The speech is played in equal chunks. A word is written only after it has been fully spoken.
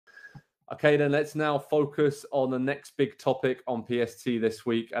Okay, then let's now focus on the next big topic on PST this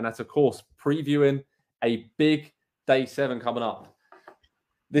week, and that's, of course, previewing a big Day 7 coming up.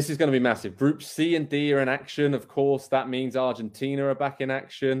 This is going to be massive. Group C and D are in action, of course. That means Argentina are back in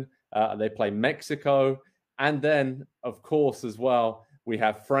action. They play Mexico. And then, of course, as well, we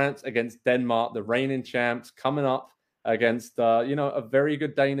have France against Denmark, the reigning champs, coming up against, a very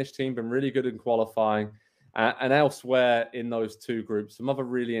good Danish team, been really good in qualifying. And elsewhere in those two groups, some other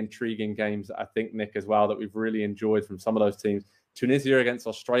really intriguing games, I think, Nick, as well, that we've really enjoyed from some of those teams. Tunisia against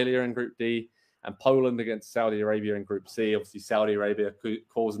Australia in Group D, and Poland against Saudi Arabia in Group C. Obviously, Saudi Arabia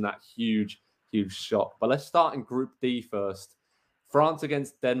causing that huge shock. But let's start in Group D first. France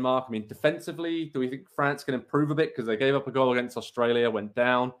against Denmark. I mean, defensively, do we think France can improve a bit? Because they gave up a goal against Australia, went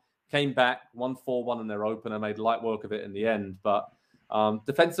down, came back, won 4-1 in their opener, made light work of it in the end. But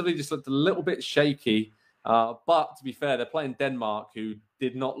defensively, just looked a little bit shaky. But to be fair, they're playing Denmark, who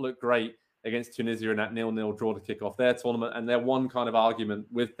did not look great against Tunisia in that 0-0 draw to kick off their tournament. And their one kind of argument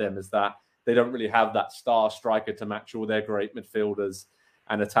with them is that they don't really have that star striker to match all their great midfielders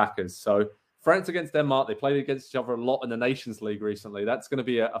and attackers. So France against Denmark, they played against each other a lot in the Nations League recently. That's going to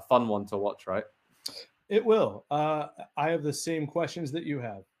be a fun one to watch, right? It will. I have the same questions that you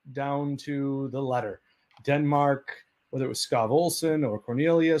have, down to the letter. Denmark, whether it was Skav Olsen or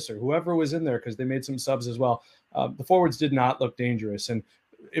Cornelius or whoever was in there, because they made some subs as well. The forwards did not look dangerous. And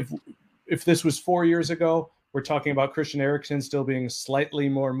if this was 4 years ago, we're talking about Christian Eriksen still being slightly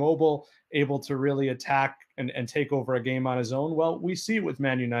more mobile, able to really attack and take over a game on his own. Well, we see it with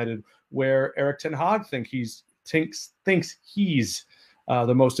Man United, where Erik ten Hag thinks he's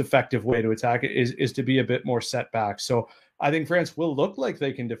the most effective way to attack it is to be a bit more set back. So I think France will look like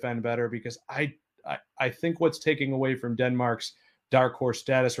they can defend better, because I think what's taking away from Denmark's dark horse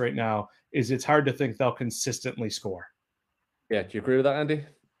status right now is it's hard to think they'll consistently score. Yeah, do you agree with that, Andy?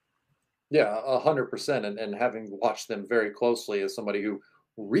 Yeah, 100%. And having watched them very closely as somebody who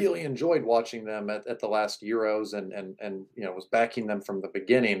really enjoyed watching them at the last Euros and was backing them from the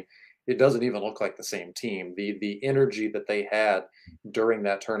beginning, it doesn't even look like the same team. The energy that they had during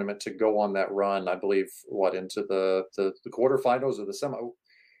that tournament to go on that run, I believe, into the quarterfinals or the semi.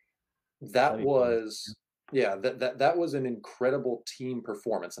 That was that was an incredible team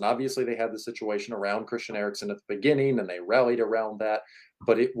performance. And obviously they had the situation around Christian Eriksen at the beginning and they rallied around that,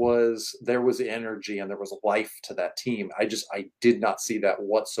 but there was energy and there was life to that team. I did not see that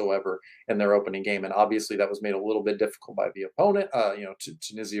whatsoever in their opening game. And obviously that was made a little bit difficult by the opponent.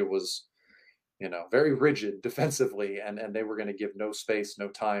 Tunisia was, very rigid defensively and they were going to give no space, no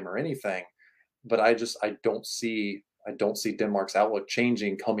time or anything. But I don't see Denmark's outlook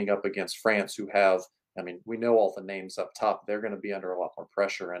changing coming up against France, who have, we know all the names up top. They're going to be under a lot more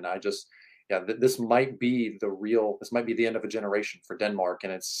pressure. And this might be the end of a generation for Denmark.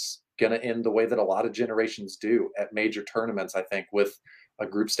 And it's going to end the way that a lot of generations do at major tournaments, I think, with a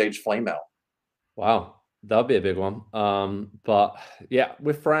group stage flameout. Wow. That'd be a big one. But yeah,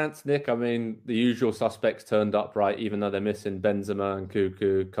 with France, Nick, the usual suspects turned up, right? Even though they're missing Benzema and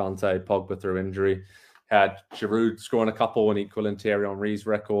Cuckoo, Kante, Pogba through injury. Had Giroud scoring a couple and equaling Thierry Henry's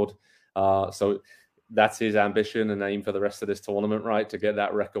record. So that's his ambition and aim for the rest of this tournament, right? To get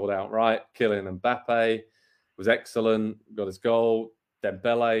that record out right. Kylian Mbappe was excellent, got his goal.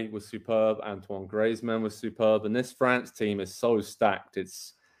 Dembele was superb. Antoine Griezmann was superb. And this France team is so stacked.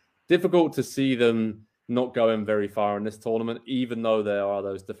 It's difficult to see them not going very far in this tournament, even though there are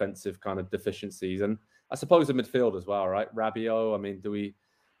those defensive kind of deficiencies. And I suppose the midfield as well, right? Rabiot, do we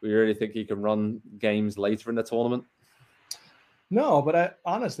really think he can run games later in the tournament? No, but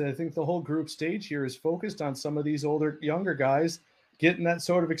honestly, I think the whole group stage here is focused on some of these younger guys getting that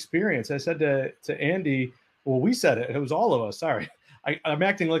sort of experience. I said to Andy, well, we said it. It was all of us. Sorry. I'm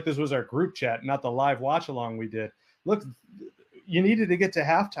acting like this was our group chat, not the live watch along we did. Look, you needed to get to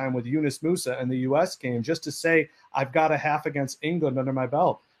halftime with Yunus Musa in the U.S. game just to say, I've got a half against England under my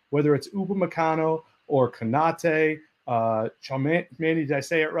belt, whether it's Upamecano or Konate, Chouameni, did I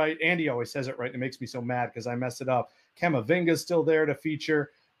say it right? Andy always says it right, and it makes me so mad because I mess it up. Camavinga's still there to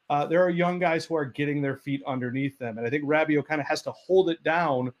feature. There are young guys who are getting their feet underneath them, and I think Rabiot kind of has to hold it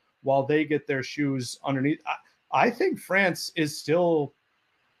down while they get their shoes underneath. I think France is still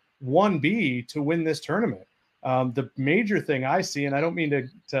 1B to win this tournament. The major thing I see, and I don't mean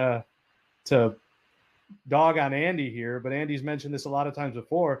to dog on Andy here, but Andy's mentioned this a lot of times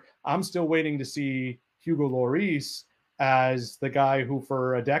before. I'm still waiting to see Hugo Lloris as the guy who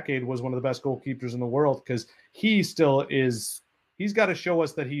for a decade was one of the best goalkeepers in the world, because he still is. He's got to show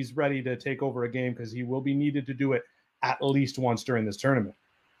us that he's ready to take over a game, because he will be needed to do it at least once during this tournament.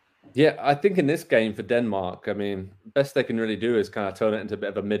 Yeah, I think in this game for Denmark, I mean, best they can really do is kind of turn it into a bit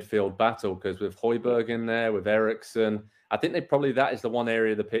of a midfield battle because with Højbjerg in there, with Eriksson, I think that is the one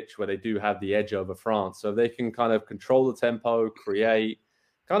area of the pitch where they do have the edge over France. So they can kind of control the tempo, create,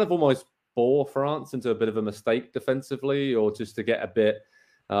 kind of almost bore France into a bit of a mistake defensively, or just to get a bit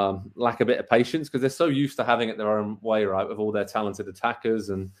lack a bit of patience because they're so used to having it their own way, right, with all their talented attackers.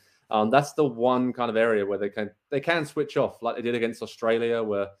 And that's the one kind of area where they can switch off, like they did against Australia,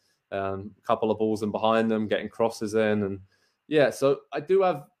 where a couple of balls in behind them, getting crosses in. And yeah, so I do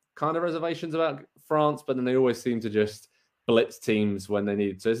have kind of reservations about France, but then they always seem to just blitz teams when they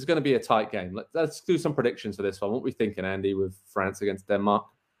need. So this is going to be a tight game. Let's do some predictions for this one. What are we thinking, Andy, with France against Denmark?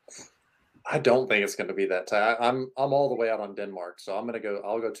 I don't think it's going to be that tight. I'm all the way out on Denmark, so I'll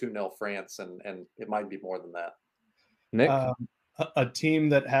go 2-0 France, and it might be more than that. Nick? A team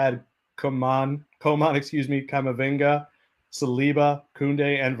that had Coman, Camavinga, Saliba,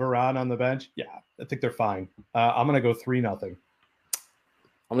 Koundé, and Varane on the bench. Yeah, I think they're fine. I'm going to go 3-0.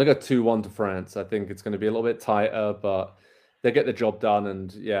 I'm going to go 2-1 to France. I think it's going to be a little bit tighter, but they get the job done.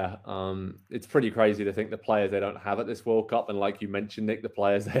 And yeah, it's pretty crazy to think the players they don't have at this World Cup. And like you mentioned, Nick, the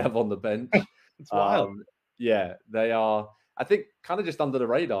players they have on the bench. It's wild. Yeah, they are, I think, kind of just under the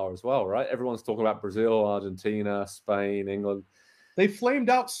radar as well, right? Everyone's talking about Brazil, Argentina, Spain, England. They flamed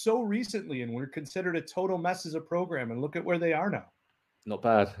out so recently and were considered a total mess as a program. And look at where they are now. Not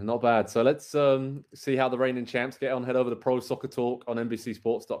bad, not bad. So let's see how the reigning champs get on. Head over to Pro Soccer Talk on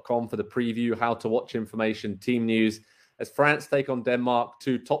NBCSports.com for the preview, how to watch information, team news. As France take on Denmark,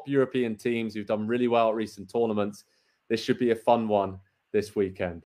 two top European teams who've done really well at recent tournaments. This should be a fun one this weekend.